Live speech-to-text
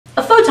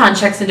Pluton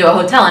checks into a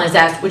hotel and is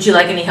asked, "Would you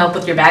like any help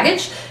with your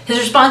baggage?" His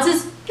response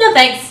is, "No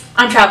thanks,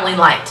 I'm traveling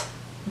light."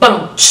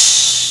 Boom.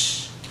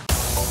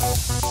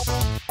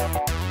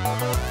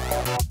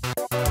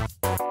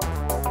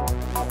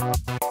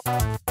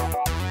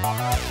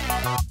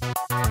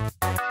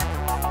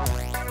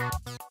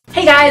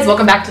 Hey guys,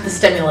 welcome back to the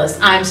Stimulus.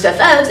 I'm Steph,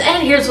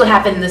 and here's what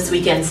happened this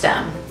week in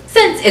STEM.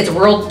 Since it's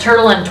World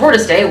Turtle and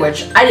Tortoise Day,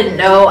 which I didn't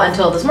know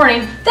until this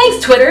morning,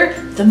 thanks Twitter,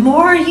 the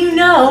more you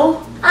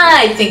know,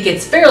 I think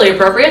it's fairly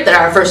appropriate that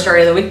our first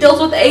story of the week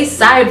deals with a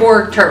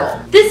cyborg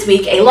turtle. This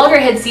week, a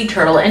loggerhead sea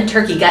turtle in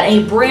Turkey got a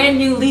brand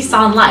new lease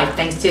on life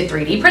thanks to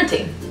 3D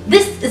printing.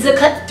 This is a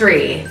cut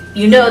 3.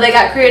 You know they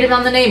got creative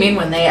on the naming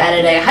when they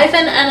added a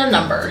hyphen and a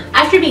number.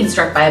 After being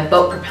struck by a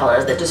boat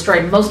propeller that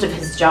destroyed most of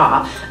his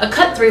jaw, a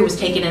cut 3 was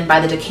taken in by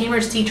the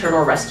Decamer Sea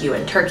Turtle Rescue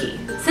in Turkey.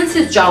 Since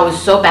his jaw was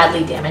so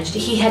badly damaged,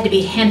 he had to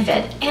be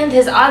hand-fed, and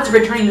his odds of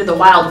returning to the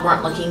wild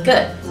weren't looking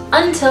good.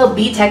 Until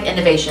BTech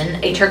Innovation,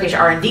 a Turkish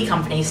R&D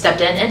company,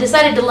 stepped in and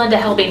decided to lend a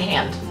helping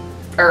hand.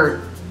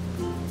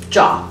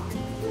 Jaw.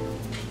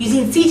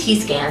 Using CT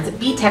scans,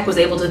 BTech was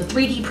able to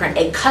 3D print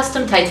a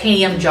custom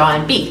titanium jaw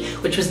and beak,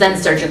 which was then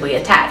surgically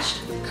attached.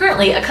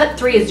 Currently, a cut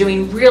 3 is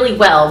doing really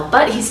well,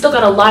 but he's still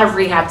got a lot of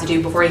rehab to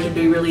do before he can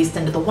be released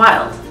into the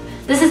wild.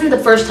 This isn't the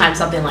first time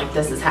something like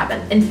this has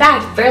happened. In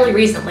fact, fairly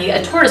recently,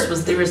 a tortoise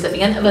was the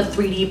recipient of a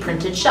 3D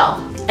printed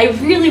shell. I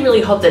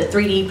really hope that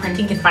 3D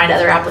printing can find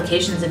other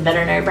applications in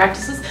veterinary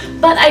practices,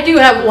 but I do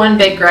have one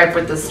big gripe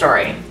with this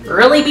story.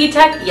 Really,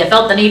 BTech? You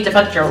felt the need to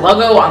put your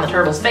logo on the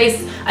turtle's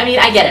face? I mean,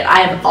 I get it,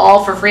 I am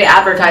all for free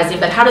advertising,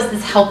 but how does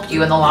this help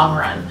you in the long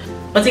run?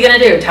 What's he gonna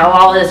do, tell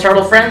all his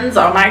turtle friends?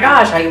 Oh my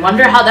gosh, I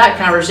wonder how that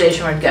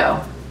conversation would go.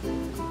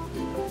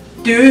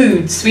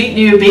 Dude, sweet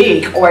new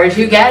beak, where'd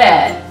you get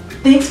it?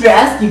 Thanks for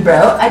asking,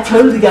 bro. I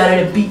totally got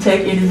it at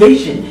BTech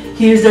Innovation.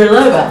 Here's their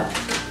logo.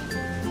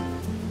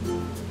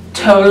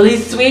 Totally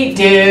sweet,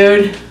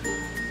 dude.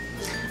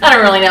 I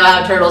don't really know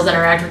how turtles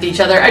interact with each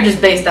other. I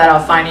just based that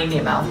off Finding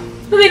Nemo.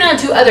 Moving on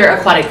to other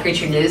aquatic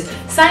creature news,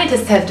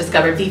 scientists have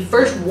discovered the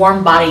first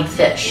warm-bodied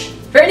fish.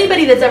 For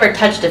anybody that's ever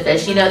touched a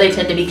fish, you know they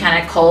tend to be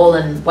kind of cold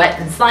and wet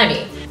and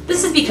slimy.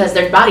 This is because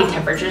their body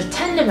temperatures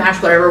tend to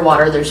match whatever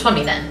water they're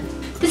swimming in.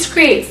 This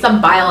creates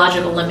some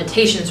biological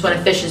limitations when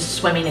a fish is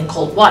swimming in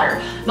cold water.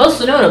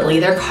 Most notably,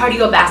 their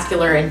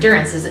cardiovascular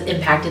endurance is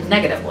impacted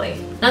negatively.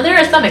 Now there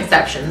are some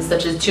exceptions,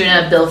 such as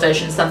tuna,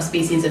 billfish, and some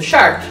species of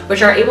shark,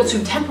 which are able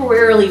to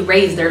temporarily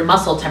raise their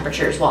muscle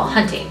temperatures while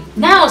hunting.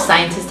 Now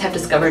scientists have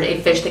discovered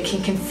a fish that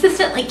can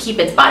consistently keep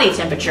its body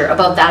temperature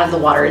above that of the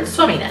water it's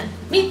swimming in.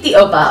 Meet the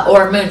opah,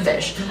 or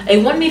moonfish,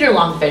 a 1 meter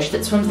long fish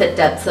that swims at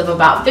depths of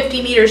about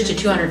 50 meters to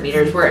 200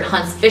 meters where it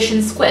hunts fish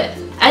and squid.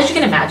 As you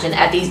can imagine,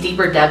 at these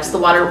deeper depths, the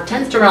water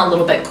tends to run a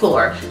little bit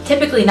cooler,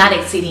 typically not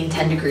exceeding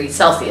 10 degrees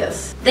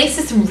Celsius. Thanks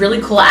to some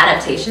really cool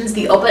adaptations,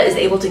 the opah is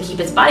able to keep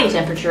its body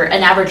temperature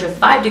an average of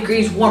 5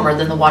 degrees warmer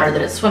than the water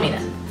that it's swimming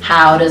in.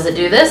 How does it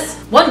do this?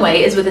 One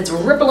way is with its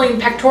rippling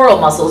pectoral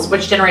muscles,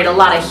 which generate a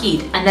lot of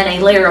heat, and then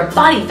a layer of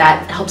body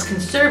fat helps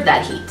conserve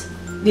that heat.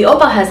 The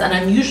opah has an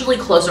unusually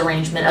close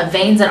arrangement of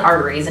veins and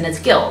arteries in its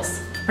gills.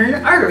 When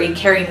an artery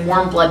carrying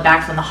warm blood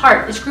back from the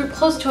heart is grouped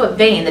close to a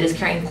vein that is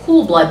carrying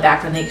cool blood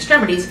back from the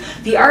extremities,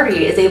 the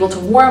artery is able to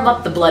warm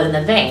up the blood in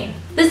the vein.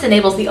 This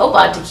enables the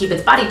opah to keep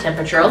its body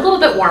temperature a little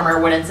bit warmer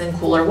when it's in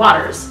cooler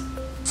waters.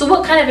 So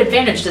what kind of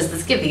advantage does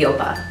this give the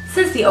opah?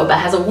 Since the opah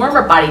has a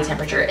warmer body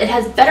temperature, it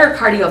has better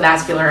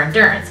cardiovascular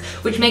endurance,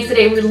 which makes it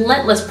a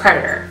relentless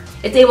predator.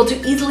 It's able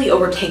to easily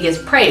overtake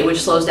its prey,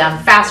 which slows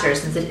down faster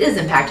since it is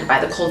impacted by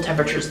the cold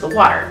temperatures of the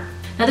water.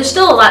 Now there's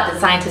still a lot that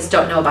scientists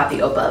don't know about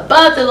the opah,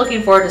 but they're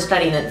looking forward to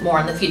studying it more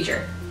in the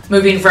future.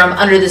 Moving from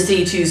under the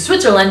sea to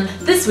Switzerland,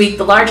 this week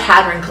the Large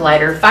Hadron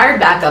Collider fired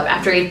back up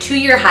after a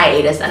 2-year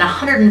hiatus and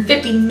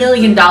 $150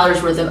 million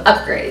worth of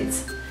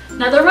upgrades.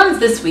 Now the runs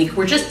this week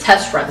were just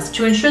test runs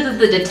to ensure that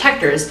the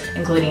detectors,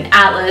 including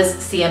ATLAS,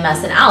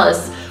 CMS, and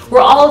ALICE,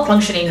 were all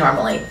functioning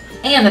normally,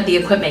 and that the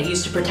equipment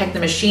used to protect the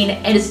machine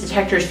and its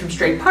detectors from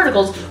stray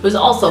particles was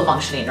also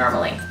functioning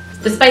normally.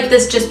 Despite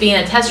this just being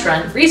a test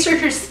run,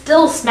 researchers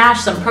still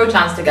smashed some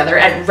protons together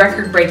at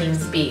record-breaking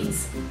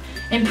speeds.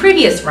 In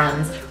previous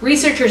runs,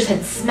 researchers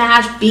had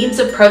smashed beams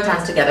of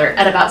protons together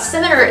at about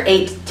 7 or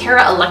 8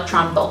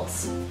 tera-electron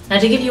volts. Now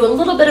to give you a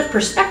little bit of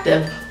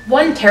perspective,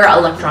 1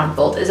 tera-electron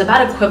volt is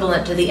about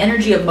equivalent to the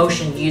energy of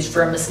motion used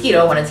for a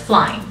mosquito when it's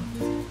flying.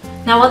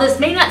 Now while this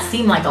may not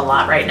seem like a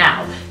lot right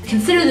now,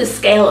 consider the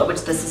scale at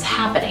which this is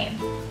happening.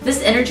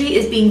 This energy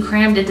is being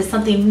crammed into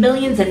something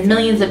millions and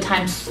millions of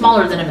times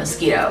smaller than a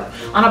mosquito,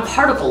 on a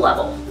particle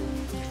level.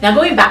 Now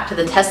going back to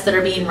the tests that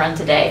are being run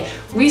today,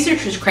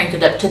 researchers cranked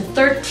it up to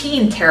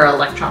 13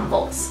 tera-electron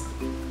volts.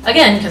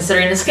 Again,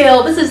 considering the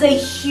scale, this is a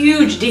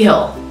huge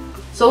deal.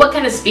 So what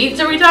kind of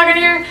speeds are we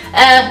talking here?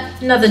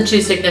 Nothing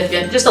too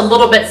significant, just a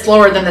little bit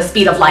slower than the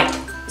speed of light.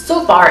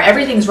 So far,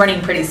 everything's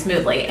running pretty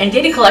smoothly, and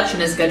data collection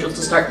is scheduled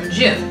to start in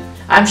June.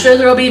 I'm sure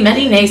there will be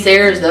many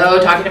naysayers,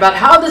 though, talking about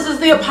how this is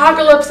the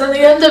apocalypse and the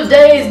end of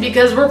days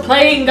because we're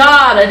playing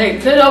God and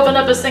it could open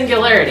up a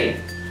singularity.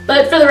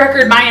 But for the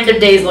record, my end of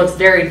days looks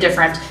very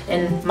different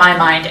in my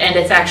mind, and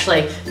it's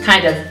actually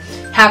kind of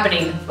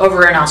happening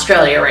over in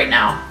Australia right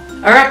now.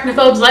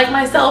 Arachnophobes like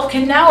myself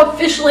can now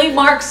officially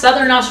mark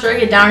Southern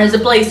Australia down as a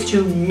place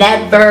to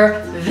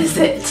never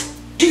visit.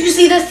 Do you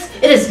see this?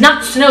 It is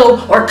not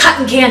snow or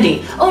cotton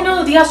candy. Oh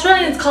no, the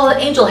Australians call it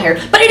angel hair,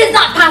 but it is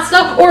not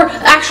pasta or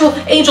actual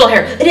angel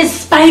hair. It is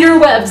spider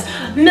webs.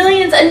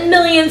 Millions and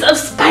millions of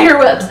spider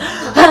webs.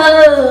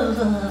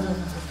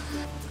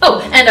 Oh,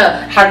 and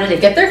how did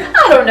it get there?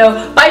 I don't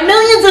know. By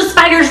millions of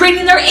spiders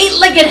raining their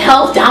 8-legged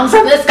hell down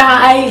from the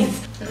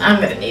skies.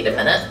 I'm gonna need a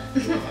minute.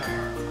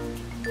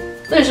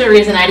 There's a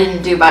reason I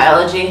didn't do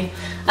biology.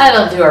 I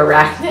don't do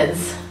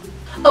arachnids.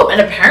 Oh,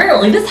 and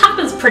apparently this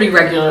happens pretty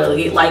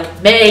regularly, like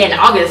May and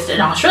August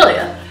in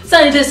Australia.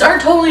 Scientists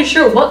aren't totally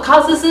sure what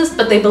causes this,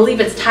 but they believe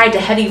it's tied to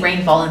heavy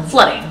rainfall and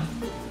flooding.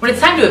 When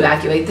it's time to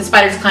evacuate, the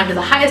spiders climb to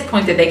the highest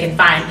point that they can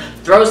find,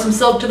 throw some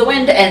silk to the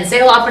wind, and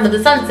sail off into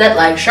the sunset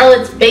like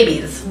Charlotte's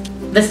babies.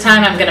 This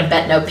time I'm gonna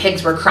bet no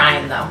pigs were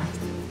crying though.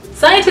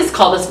 Scientists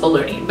call this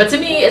ballooning, but to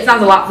me it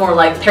sounds a lot more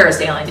like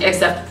parasailing,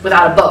 except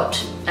without a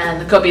boat,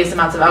 and the copious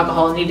amounts of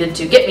alcohol needed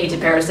to get me to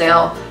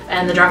parasail,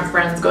 and the drunk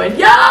friends going,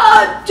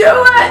 yeah, do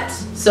it!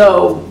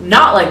 So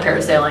not like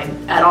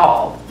parasailing at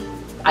all,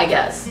 I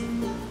guess.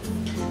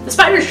 The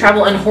spiders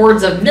travel in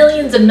hordes of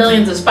millions and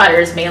millions of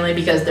spiders, mainly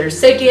because there's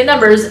safety in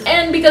numbers,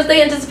 and because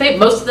they anticipate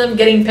most of them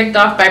getting picked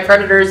off by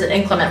predators in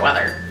inclement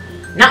weather.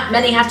 Not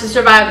many have to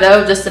survive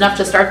though, just enough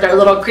to start their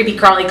little creepy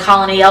crawly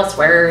colony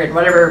elsewhere in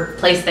whatever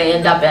place they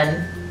end up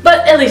in.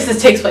 But at least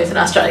this takes place in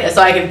Australia,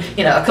 so I can,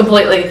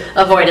 completely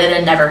avoid it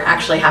and never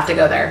actually have to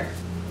go there.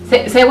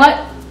 Say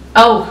what?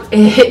 Oh,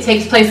 it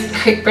takes place in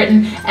Great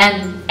Britain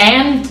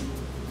and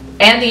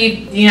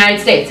the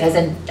United States,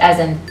 as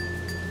in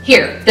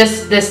here,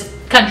 this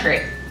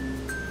country.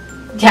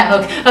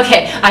 Yeah,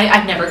 okay,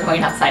 I'm never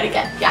going outside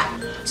again, yeah.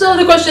 So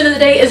the question of the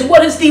day is,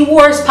 what is the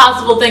worst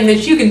possible thing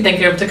that you can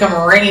think of to come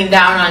raining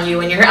down on you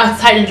when you're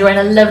outside enjoying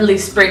a lovely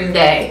spring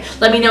day?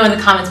 Let me know in the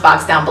comments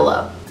box down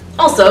below.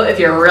 Also, if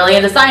you're really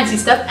into sciencey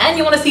stuff and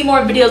you want to see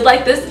more videos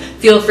like this,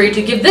 feel free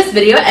to give this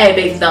video a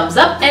big thumbs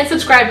up and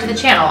subscribe to the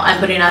channel. I'm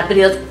putting out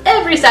videos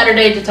every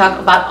Saturday to talk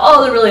about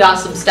all the really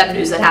awesome STEM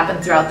news that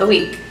happen throughout the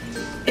week.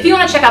 If you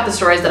want to check out the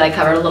stories that I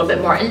covered a little bit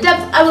more in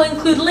depth, I will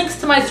include links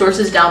to my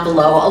sources down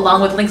below,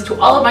 along with links to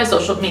all of my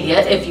social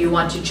media if you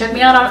want to check me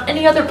out on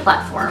any other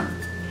platform.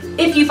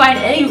 If you find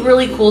any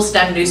really cool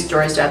STEM news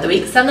stories throughout the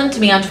week, send them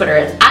to me on Twitter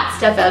at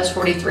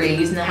StephEvs43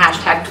 using the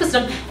hashtag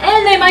TWISTEM,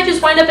 and they might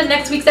just wind up in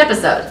next week's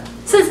episode.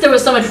 Since there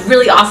was so much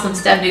really awesome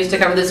STEM news to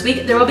cover this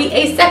week, there will be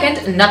a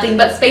second Nothing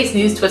But Space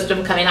News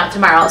TWISTEM coming out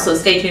tomorrow, so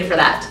stay tuned for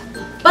that.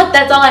 But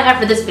that's all I have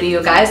for this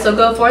video, guys, so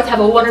go forth, have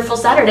a wonderful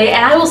Saturday,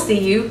 and I will see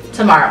you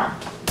tomorrow.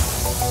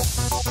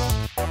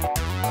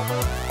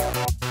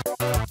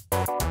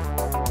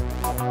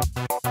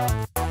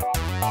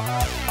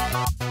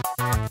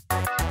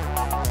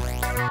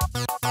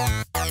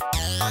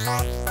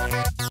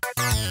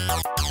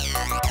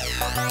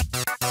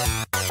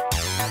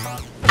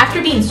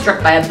 After being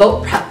struck by a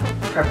boat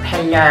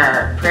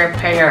propeller,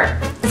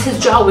 his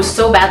jaw was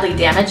so badly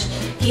damaged,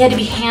 he had to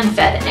be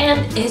hand-fed,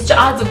 and his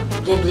jaws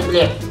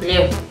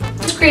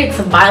This creates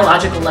some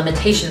biological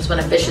limitations when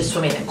a fish is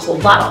swimming in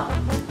cold water.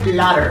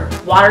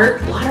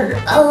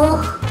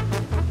 Ugh.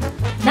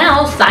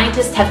 Now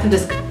scientists have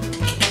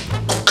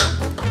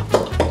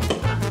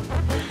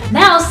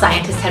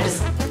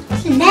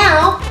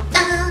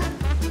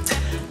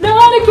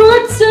not a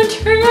good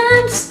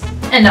sentence.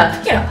 And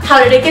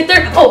how did it get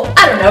there? Oh,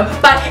 I don't know,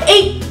 by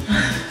 8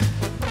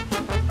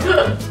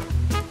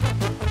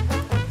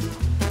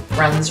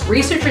 runs.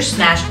 Researchers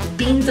smashed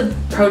beams, not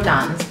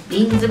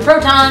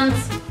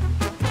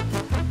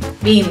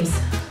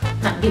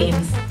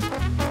beams.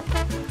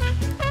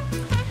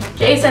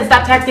 Jason,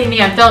 stop texting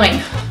me, I'm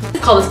filming. Let's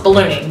call this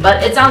ballooning,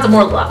 but it sounds a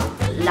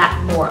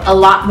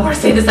lot more.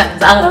 Say the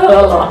sentence. I'm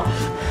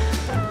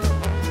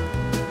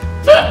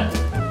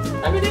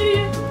an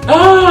idiot.